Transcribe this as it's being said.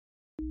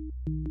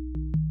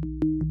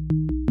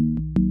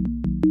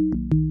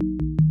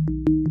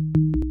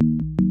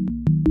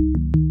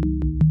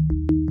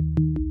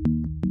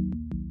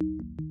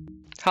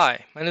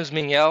Hi, my name is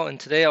Ming Yao, and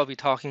today I'll be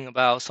talking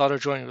about solder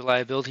joint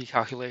reliability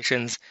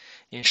calculations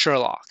in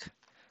Sherlock.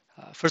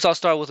 First, I'll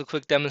start with a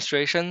quick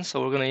demonstration.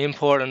 So we're going to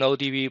import an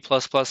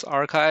ODB++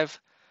 archive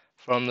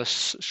from the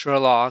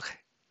Sherlock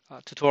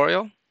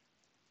tutorial.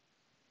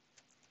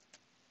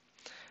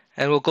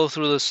 And we'll go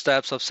through the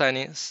steps of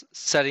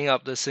setting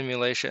up the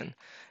simulation.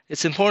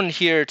 It's important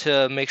here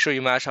to make sure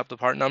you match up the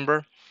part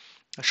number.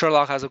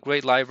 Sherlock has a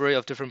great library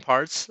of different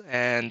parts,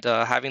 and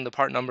having the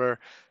part number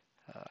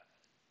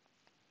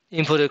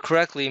inputted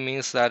correctly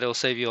means that it'll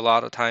save you a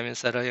lot of time in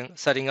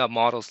setting up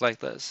models like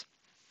this.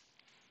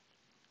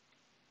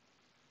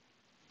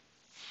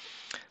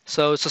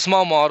 So it's a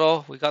small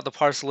model. We got the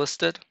parts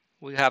listed.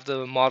 We have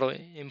the model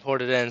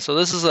imported in. So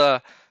this is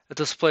a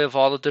display of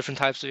all the different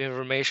types of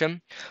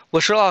information.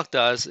 What Sherlock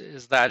does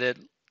is that it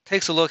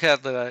takes a look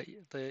at the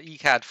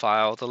ECAD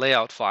file, the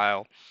layout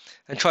file,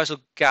 and tries to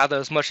gather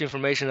as much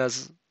information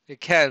as it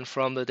can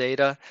from the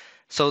data,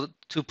 so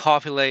to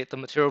populate the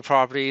material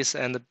properties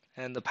and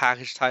the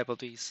package type of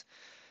these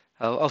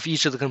of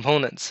each of the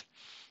components.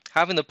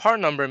 Having the part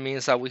number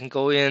means that we can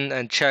go in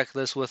and check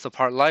this with the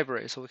part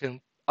library, so we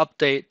can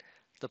update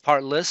the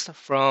part list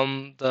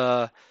from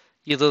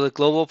either the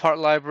global part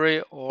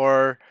library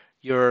or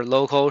your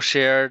local,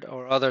 shared,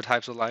 or other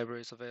types of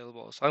libraries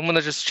available. So I'm going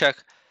to just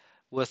check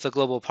with the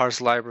global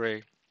parts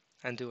library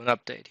and do an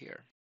update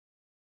here.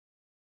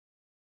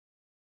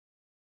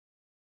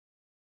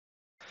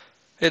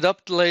 It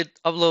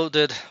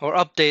uploaded or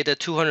updated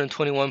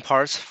 221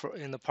 parts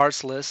in the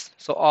parts list.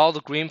 So all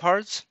the green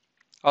parts,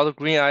 all the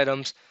green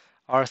items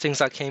are things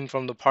that came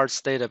from the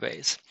parts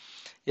database.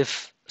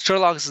 If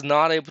Sherlock is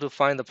not able to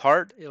find the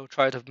part, it will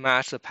try to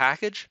match the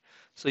package.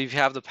 So if you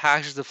have the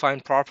package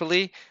defined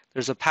properly,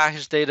 there's a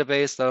package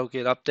database that will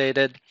get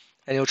updated,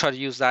 and you'll try to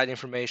use that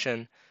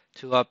information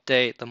to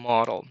update the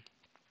model.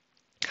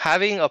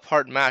 Having a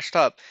part matched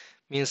up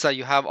means that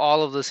you have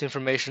all of this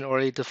information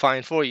already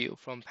defined for you,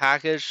 from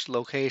package,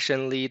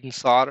 location, lead, and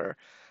solder.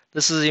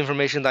 This is the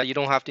information that you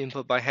don't have to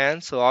input by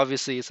hand, so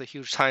obviously it's a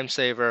huge time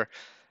saver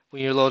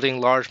when you're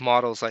loading large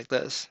models like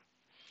this.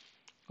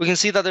 We can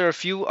see that there are a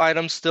few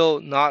items still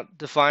not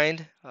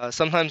defined.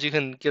 Sometimes you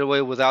can get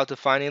away without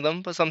defining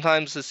them, but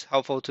sometimes it's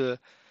helpful to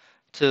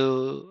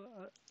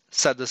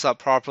set this up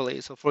properly.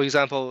 So for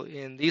example,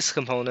 in these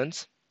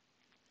components,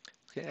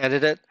 we can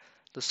edit it.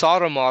 The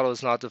solder model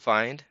is not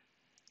defined.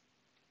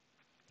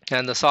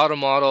 And the solder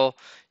model,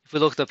 if we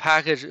look at the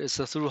package, it's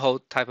a through-hole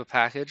type of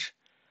package.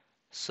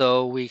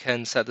 So we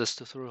can set this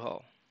to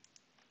through-hole.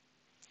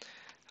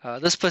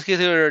 This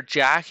particular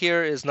jack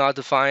here is not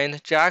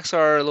defined. Jacks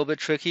are a little bit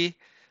tricky.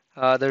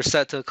 They're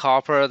set to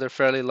copper. They're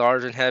fairly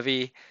large and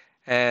heavy,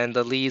 and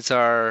the leads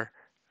are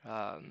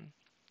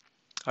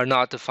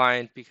not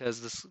defined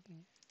because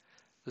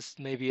this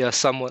may be a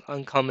somewhat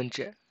uncommon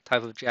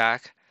type of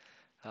jack.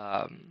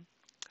 So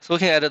we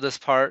can edit this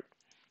part.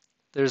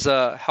 There's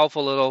a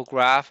helpful little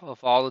graph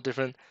of all the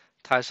different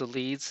types of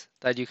leads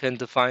that you can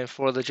define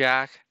for the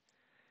jack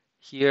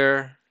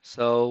here.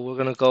 So we're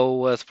going to go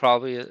with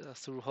probably a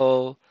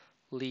through-hole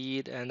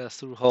lead and a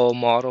through-hole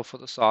model for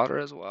the solder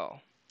as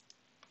well.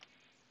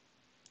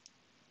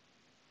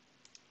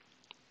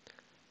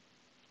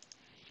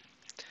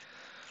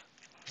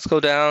 Let's go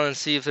down and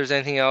see if there's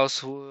anything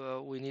else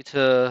we need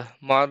to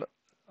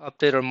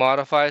update or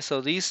modify.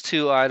 So these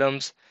two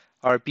items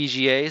are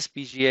BGAs,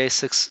 BGA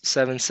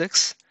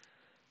 676.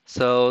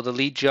 So the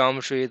lead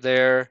geometry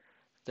there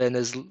then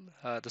is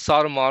the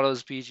solder model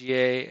is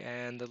BGA,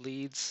 and the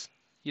leads,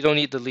 you don't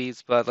need the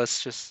leads, but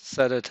let's just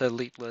set it to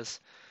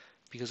leadless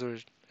because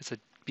it's a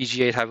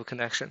BGA type of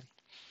connection.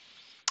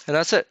 And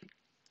that's it.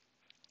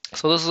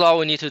 So this is all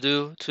we need to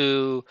do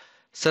to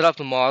set up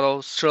the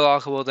model.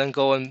 Sherlock will then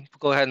go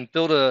ahead and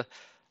build a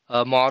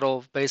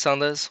model based on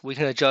this. We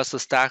can adjust the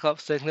stack up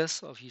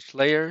thickness of each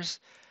layers.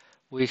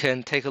 We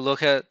can take a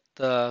look at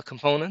the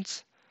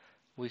components.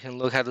 We can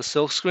look at the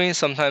silk screen.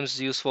 Sometimes it's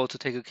useful to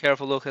take a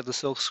careful look at the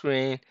silk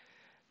screen,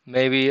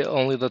 maybe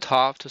only the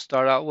top to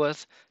start out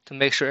with, to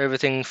make sure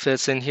everything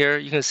fits in here.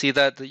 You can see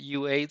that the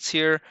U8s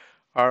here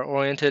are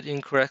oriented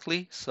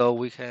incorrectly, so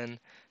we can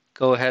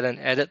go ahead and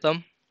edit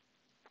them.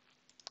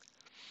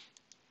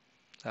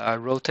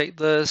 Rotate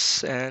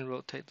this and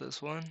rotate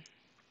this one.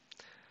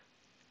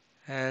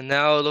 And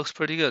now it looks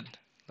pretty good.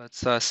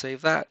 Let's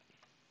save that.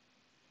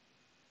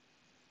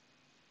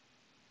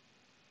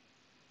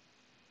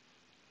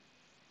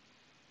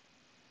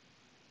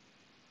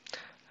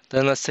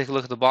 Then let's take a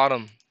look at the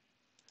bottom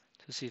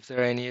to see if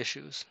there are any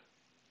issues.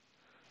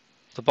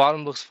 The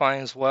bottom looks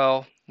fine as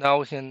well. Now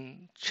we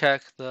can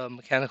check the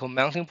mechanical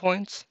mounting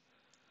points.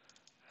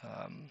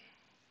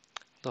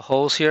 The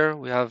holes here,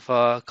 we have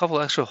a couple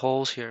extra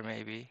holes here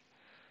maybe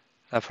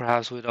that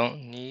perhaps we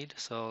don't need.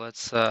 So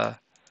let's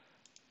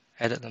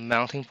edit the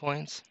mounting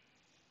points.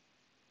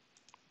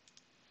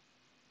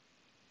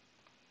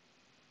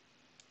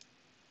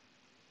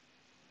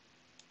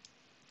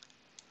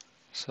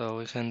 So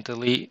we can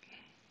delete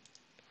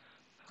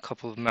a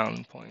couple of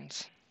mounting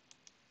points.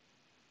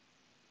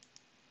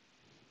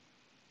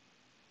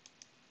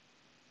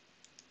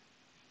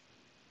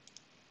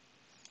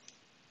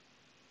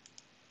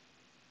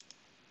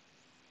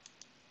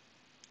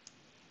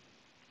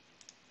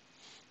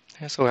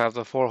 Okay, so we have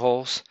the 4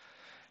 holes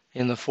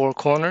in the 4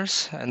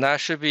 corners, and that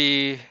should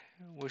be,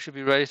 we should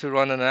be ready to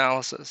run an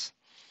analysis.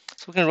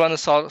 So we can run a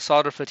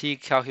solder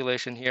fatigue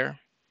calculation here.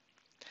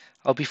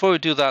 Before we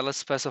do that, let's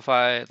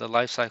specify the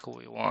life cycle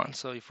we want.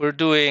 So if we're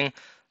doing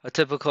a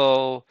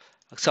typical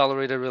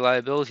accelerated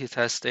reliability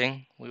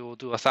testing, we will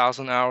do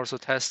 1,000 hours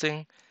of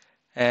testing,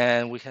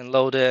 and we can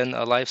load in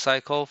a life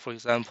cycle, for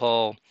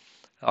example,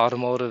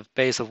 automotive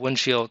base of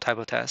windshield type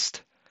of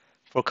test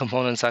for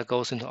components that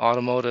goes into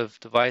automotive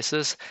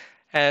devices.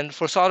 And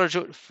for solder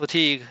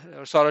fatigue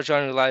or solder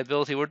joint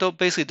reliability, we're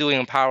basically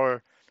doing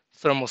power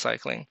thermal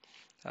cycling.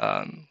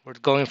 We're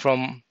going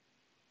from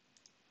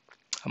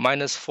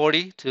minus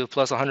 40 to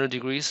plus 100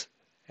 degrees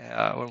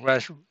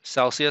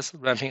Celsius,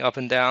 ramping up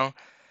and down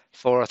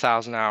for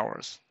 1,000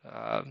 hours,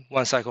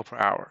 1 cycle per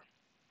hour.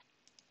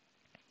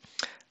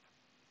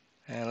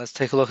 And let's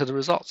take a look at the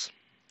results.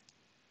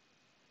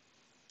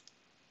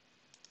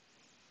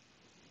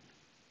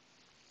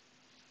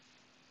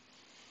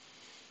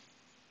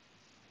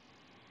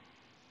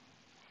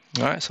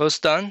 All right, so it's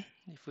done.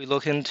 If we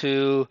look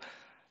into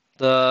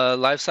the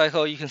life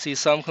cycle, you can see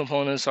some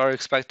components are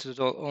expected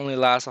to only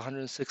last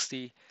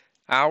 160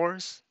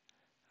 hours.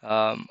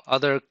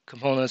 Other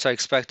components are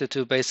expected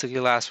to basically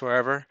last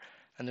forever,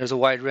 and there's a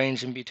wide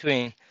range in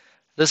between.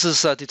 This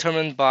is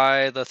determined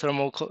by the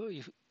thermal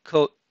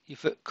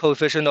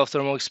coefficient of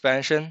thermal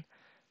expansion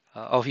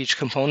of each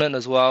component,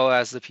 as well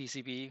as the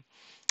PCB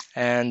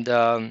and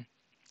the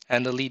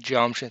lead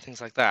geometry and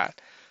things like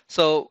that.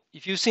 So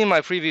if you've seen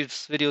my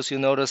previous videos, you'll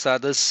notice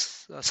that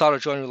this solder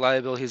joint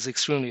reliability is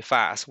extremely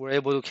fast. We're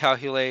able to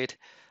calculate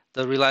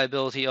the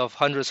reliability of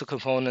hundreds of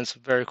components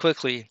very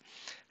quickly.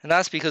 And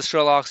that's because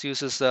Sherlock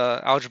uses the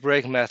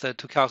algebraic method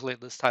to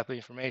calculate this type of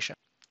information.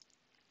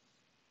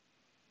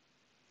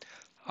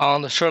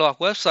 On the Sherlock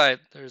website,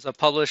 there's a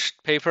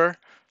published paper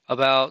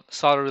about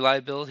solder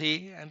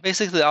reliability, and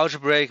basically the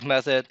algebraic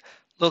method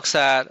looks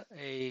at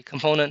a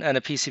component and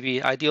a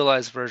PCB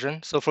idealized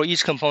version. So for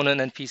each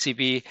component and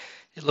PCB,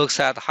 it looks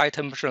at high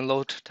temperature and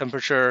low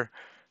temperature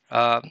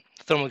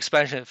thermal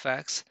expansion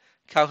effects,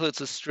 calculates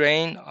the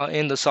strain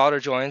in the solder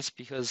joints,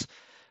 because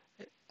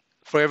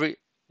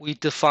we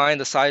define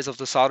the size of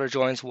the solder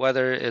joints,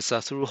 whether it's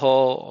a through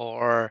hole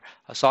or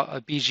a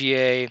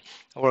BGA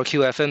or a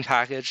QFN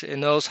package. It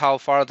knows how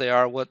far they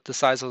are, what the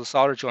size of the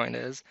solder joint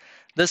is.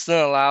 This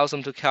then allows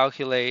them to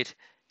calculate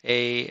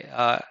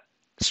a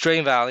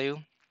strain value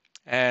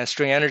and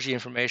strain energy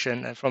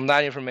information, and from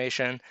that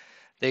information,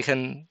 they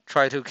can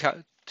try to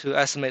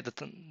estimate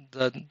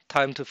the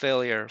time to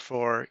failure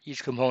for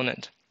each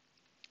component.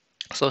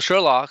 So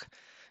Sherlock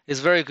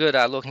is very good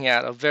at looking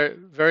at a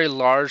very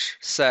large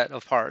set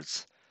of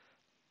parts,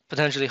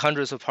 potentially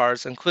hundreds of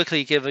parts, and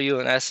quickly give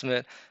you an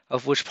estimate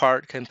of which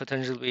part can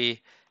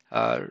potentially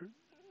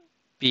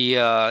be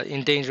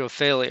in danger of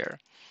failure.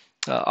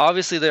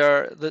 Obviously,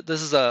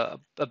 this is a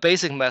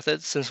basic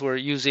method, since we're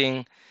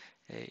using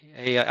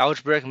a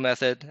algebraic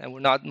method and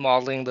we're not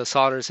modeling the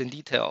solders in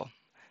detail.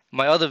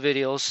 My other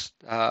videos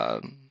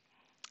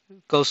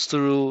goes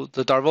through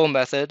the Darboux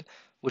method,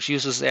 which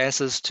uses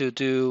ANSYS to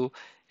do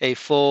a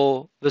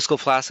full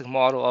viscoplastic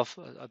model of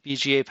a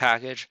BGA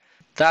package.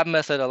 That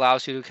method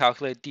allows you to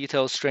calculate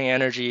detailed strain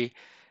energy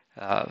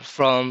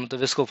from the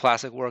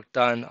viscoplastic work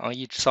done on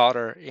each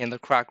solder in the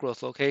crack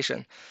growth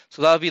location.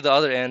 So that would be the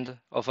other end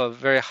of a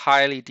very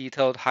highly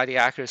detailed, highly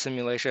accurate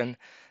simulation.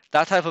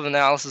 That type of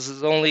analysis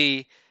is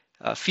only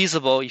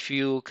feasible if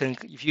you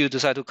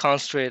decide to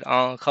concentrate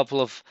on a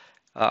couple of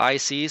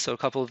ICs or a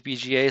couple of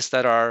BGAs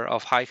that are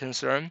of high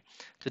concern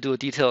to do a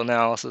detailed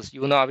analysis. You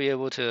will not be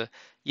able to,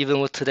 even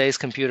with today's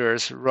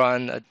computers,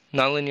 run a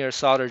nonlinear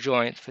solder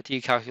joint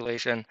fatigue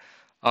calculation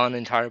on an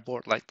entire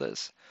board like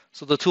this.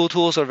 So the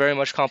tools are very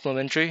much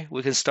complementary.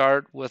 We can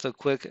start with a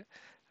quick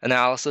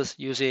analysis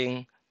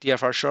using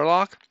DFR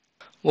Sherlock.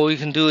 What we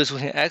can do is we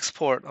can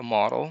export a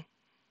model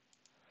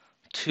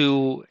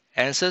to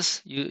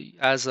ANSYS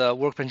as a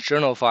workbench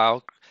journal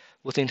file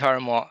with the entire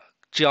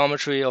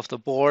geometry of the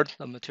board,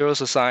 the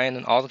materials assigned,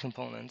 and all the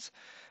components.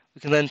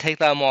 We can then take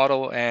that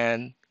model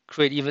and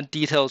create even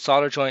detailed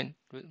solder joint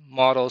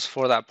models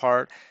for that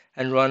part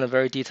and run a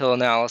very detailed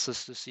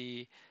analysis to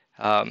see,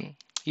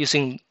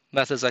 using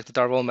methods like the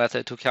Darboux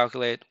method, to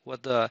calculate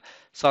what the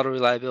solder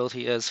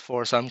reliability is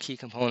for some key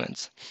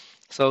components.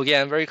 So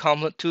again,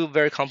 two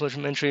very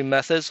complementary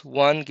methods.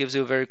 One gives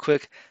you a very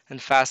quick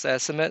and fast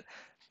estimate.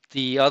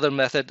 The other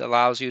method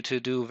allows you to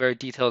do very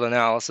detailed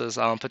analysis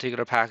on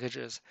particular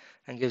packages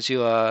and gives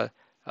you a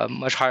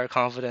much higher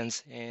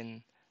confidence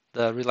in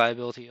the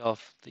reliability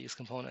of these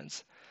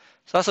components.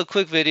 So that's a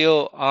quick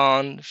video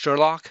on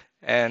Sherlock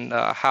and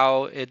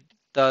how it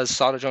does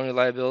solder joint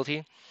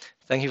reliability.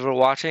 Thank you for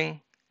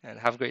watching, and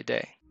have a great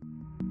day.